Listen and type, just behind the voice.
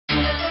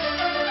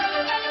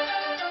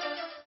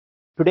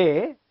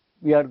Today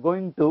we are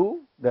going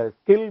to the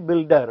skill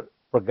builder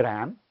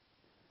program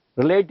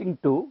relating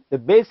to the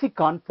basic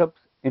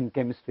concepts in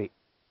chemistry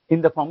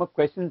in the form of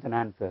questions and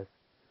answers.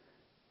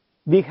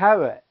 We have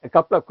a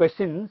couple of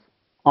questions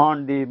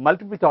on the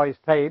multiple choice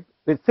type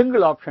with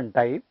single option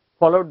type,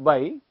 followed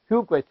by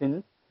few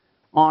questions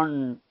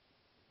on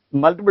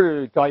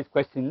multiple choice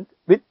questions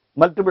with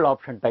multiple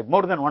option type,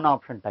 more than one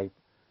option type,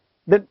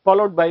 then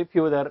followed by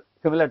few other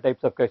similar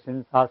types of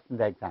questions asked in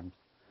the exams.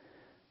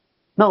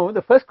 Now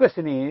the first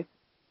question is,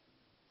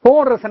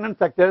 4 resonance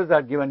structures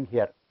are given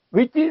here.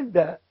 Which is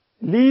the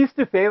least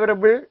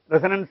favorable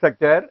resonance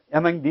structure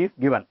among these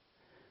given?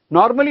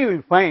 Normally you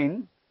will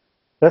find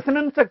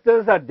resonance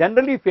structures are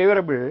generally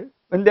favorable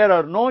when there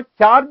are no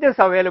charges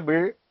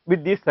available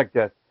with these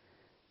structures.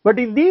 But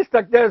in these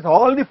structures,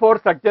 all the 4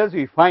 structures,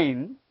 we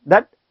find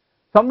that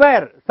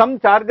somewhere some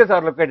charges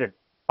are located.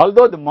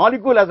 Although the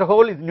molecule as a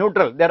whole is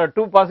neutral, there are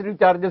 2 positive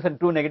charges and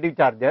 2 negative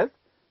charges.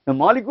 The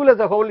molecule as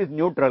a whole is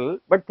neutral,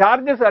 but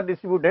charges are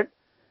distributed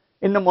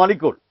in the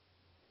molecule.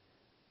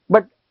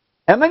 But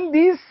among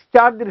these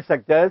charged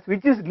structures,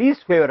 which is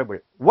least favorable?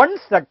 One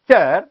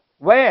structure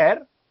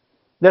where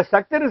the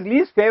structure is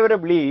least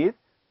favorable is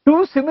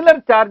 2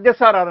 similar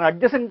charges are on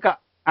adjacent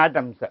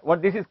atoms.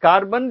 What this is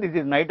carbon, this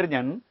is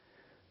nitrogen.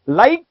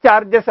 Like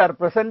charges are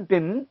present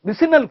in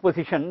vicinal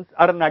positions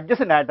or in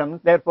adjacent atoms.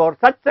 Therefore,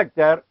 such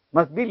structure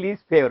must be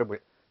least favorable.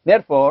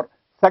 Therefore,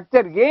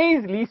 structure A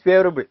is least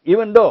favorable,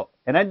 even though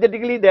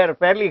energetically they are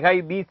fairly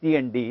high B, C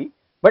and D.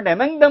 But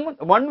among them,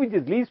 one which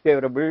is least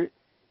favorable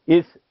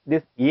is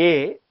this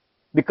A,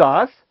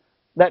 because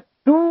the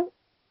 2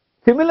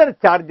 similar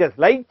charges,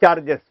 like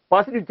charges,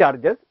 positive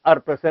charges are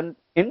present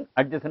in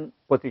adjacent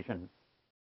positions.